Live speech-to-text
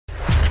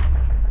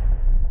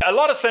A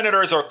lot of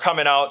senators are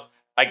coming out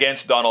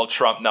against Donald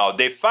Trump now.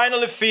 They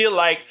finally feel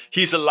like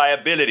he's a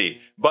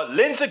liability. But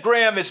Lindsey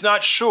Graham is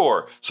not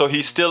sure, so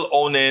he's still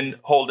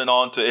holding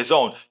on to his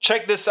own.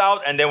 Check this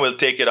out, and then we'll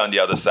take it on the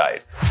other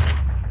side.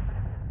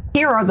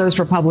 Here are those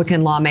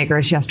Republican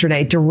lawmakers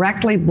yesterday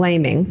directly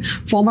blaming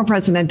former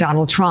President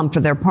Donald Trump for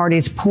their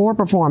party's poor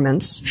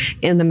performance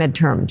in the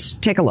midterms.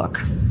 Take a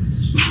look.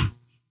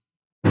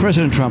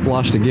 President Trump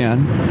lost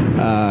again,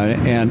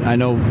 and I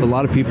know a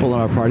lot of people in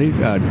our party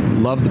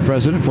love the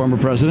president, former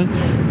president,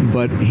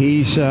 but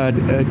he's,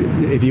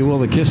 if you will,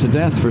 the kiss of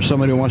death for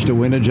somebody who wants to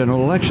win a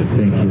general election. I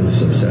think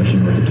his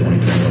obsession with the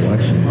 2020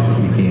 election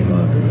became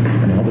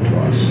an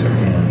albatross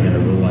and a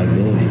real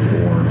liability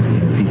for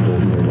people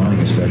who are running,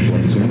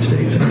 especially in swing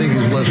states. I think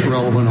he's less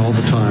relevant all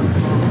the time.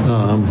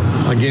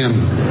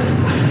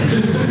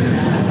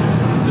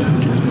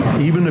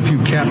 Even if you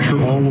capture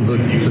all of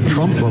the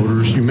Trump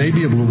voters, you may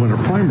be able to win a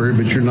primary,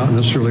 but you're not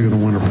necessarily going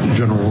to win a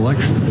general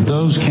election.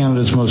 Those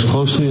candidates most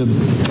closely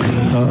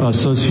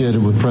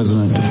associated with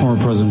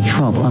former President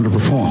Trump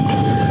underperformed.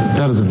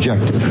 That is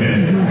objective.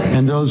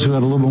 And those who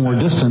had a little bit more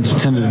distance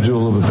tended to do a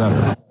little bit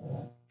better.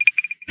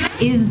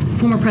 Is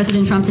former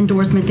President Trump's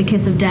endorsement the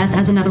kiss of death,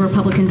 as another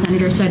Republican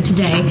senator said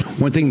today?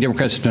 One thing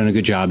Democrats have done a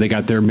good job. They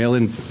got their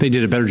mail-in. They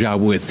did a better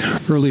job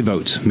with early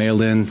votes,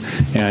 mail-in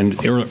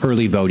and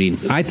early voting.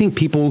 I think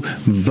people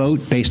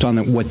vote based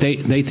on what they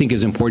think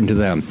is important to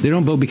them. They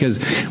don't vote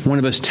because one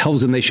of us tells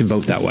them they should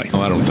vote that way.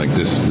 I don't think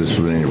this was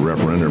any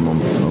referendum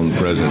on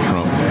President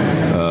Trump.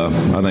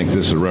 I think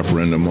this is a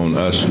referendum on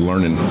us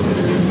learning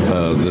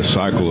the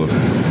cycle of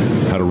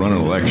how to run an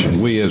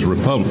election. We as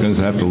Republicans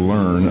have to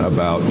learn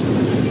about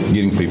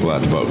getting people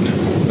out to vote.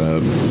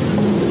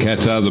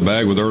 Cat's out of the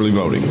bag with early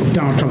voting.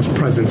 Donald Trump's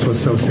presence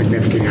was so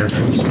significant here.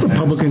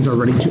 Republicans are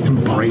ready to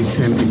embrace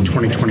him in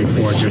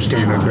 2024 as your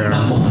standard bearer.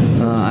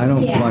 I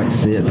don't quite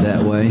see it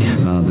that way.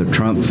 The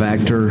Trump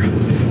factor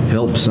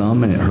helps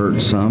some and it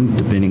hurts some,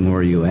 depending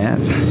where you're at.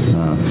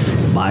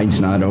 Biden's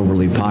not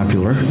overly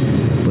popular,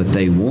 but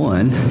they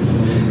won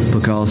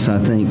because I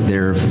think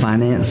their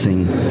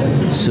financing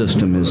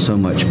system is so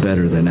much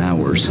better than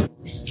ours.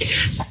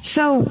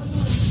 So,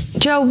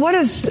 Joe, what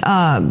does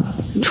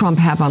Trump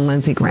have on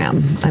Lindsey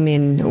Graham? I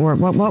mean, or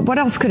what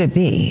else could it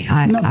be?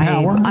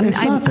 Power.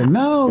 It's nothing.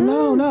 No.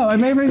 I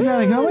mean, everybody's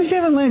like, oh, what's he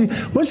have on Lindsey?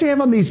 What's he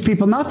have on these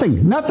people?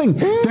 Nothing.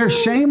 They're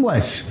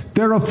shameless.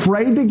 They're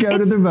afraid to go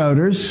to the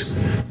voters.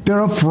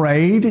 They're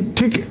afraid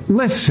to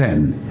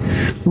listen.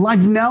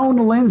 I've known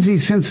Lindsey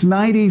since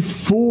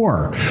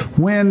 '94,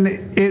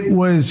 when it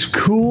was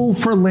cool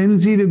for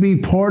Lindsey to be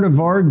part of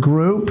our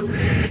group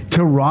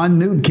to run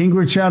Newt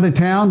Gingrich out of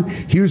town.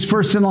 He was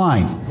first in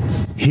line.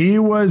 He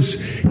was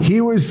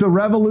the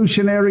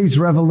revolutionary's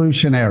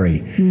revolutionary.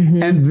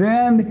 Mm-hmm. And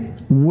then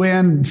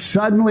when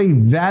suddenly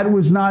that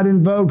was not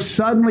in vogue,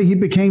 suddenly he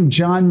became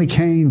John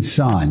McCain's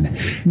son.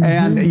 Mm-hmm.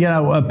 And,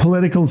 a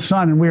political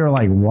son. And we were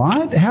like,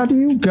 what? How do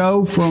you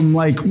go from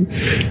like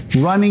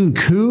running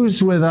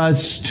coups with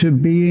us to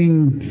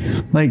being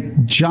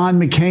like John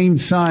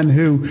McCain's son,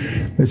 who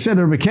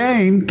Senator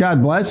McCain,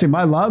 God bless him,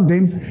 I loved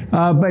him,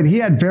 but he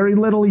had very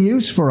little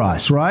use for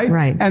us, right?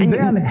 Right. And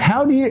then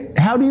how do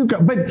you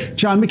go? But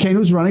John McCain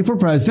was running for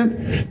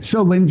president,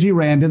 so Lindsey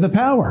ran to the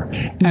power.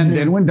 And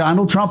then when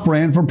Donald Trump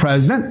ran for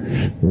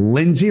president,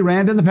 Lindsey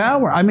ran to the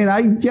power. I mean,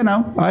 I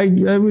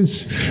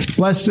was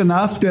blessed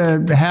enough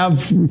to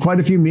have quite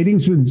a few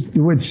meetings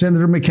with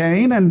Senator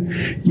McCain, and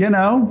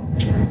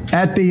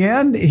at the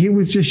end he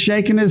was just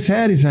shaking his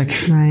head. He's like,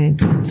 right.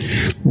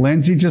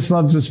 Lindsey just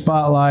loves the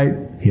spotlight.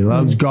 He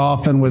loves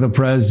golfing with the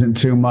president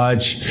too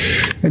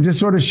much, and just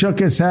sort of shook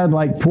his head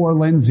like, poor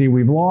Lindsey,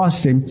 we've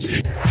lost him.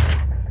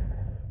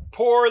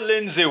 Poor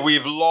Lindsey,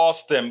 we've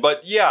lost him.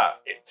 But yeah,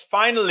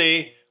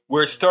 finally,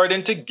 we're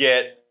starting to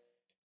get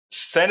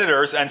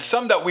senators, and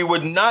some that we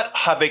would not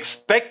have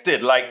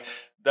expected, like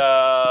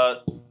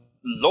the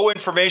low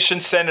information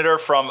senator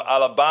from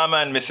Alabama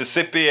and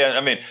Mississippi. And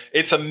I mean,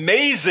 it's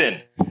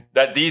amazing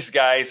that these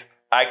guys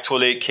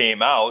actually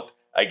came out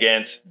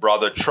against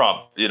Brother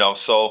Trump,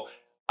 So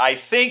I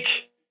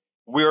think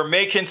we're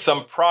making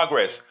some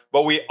progress,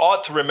 but we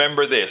ought to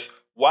remember this.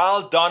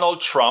 While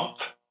Donald Trump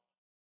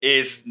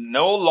is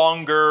no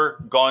longer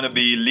going to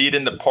be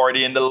leading the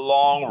party in the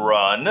long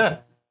run,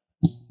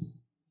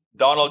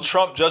 Donald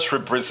Trump just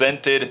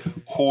represented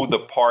who the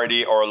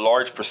party, or a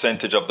large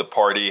percentage of the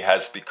party,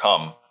 has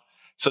become.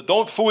 So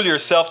don't fool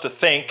yourself to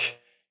think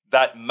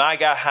that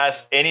MAGA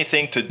has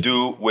anything to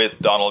do with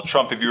Donald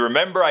Trump. If you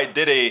remember, I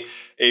did a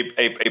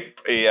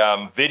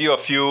video a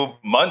few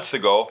months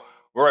ago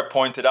where I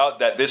pointed out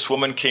that this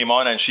woman came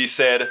on and she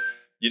said,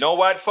 you know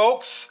what,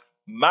 folks?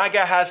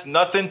 MAGA has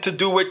nothing to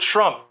do with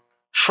Trump.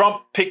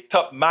 Trump picked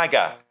up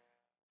MAGA.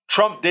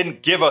 Trump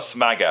didn't give us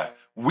MAGA.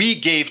 We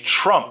gave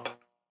Trump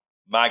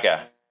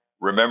MAGA.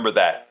 Remember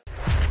that.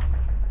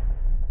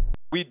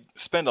 We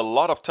spend a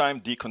lot of time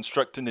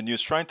deconstructing the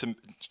news, trying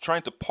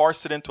to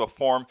parse it into a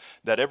form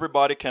that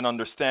everybody can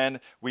understand.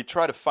 We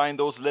try to find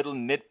those little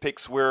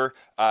nitpicks where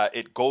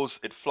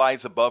it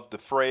flies above the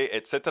fray,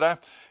 etc.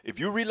 If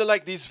you really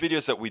like these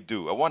videos that we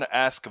do, I want to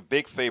ask a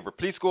big favor.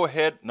 Please go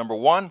ahead. Number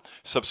 1,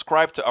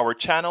 subscribe to our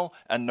channel.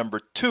 And number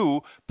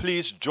 2,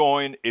 please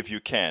join if you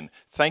can.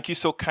 Thank you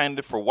so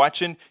kindly for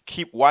watching.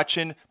 Keep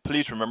watching.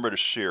 Please remember to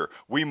share.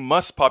 We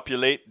must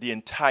populate the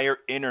entire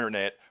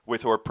internet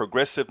with our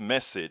progressive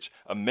message,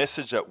 a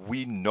message that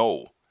we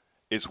know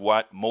is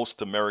what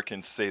most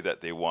Americans say that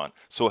they want.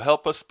 So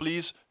help us,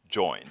 please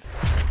join.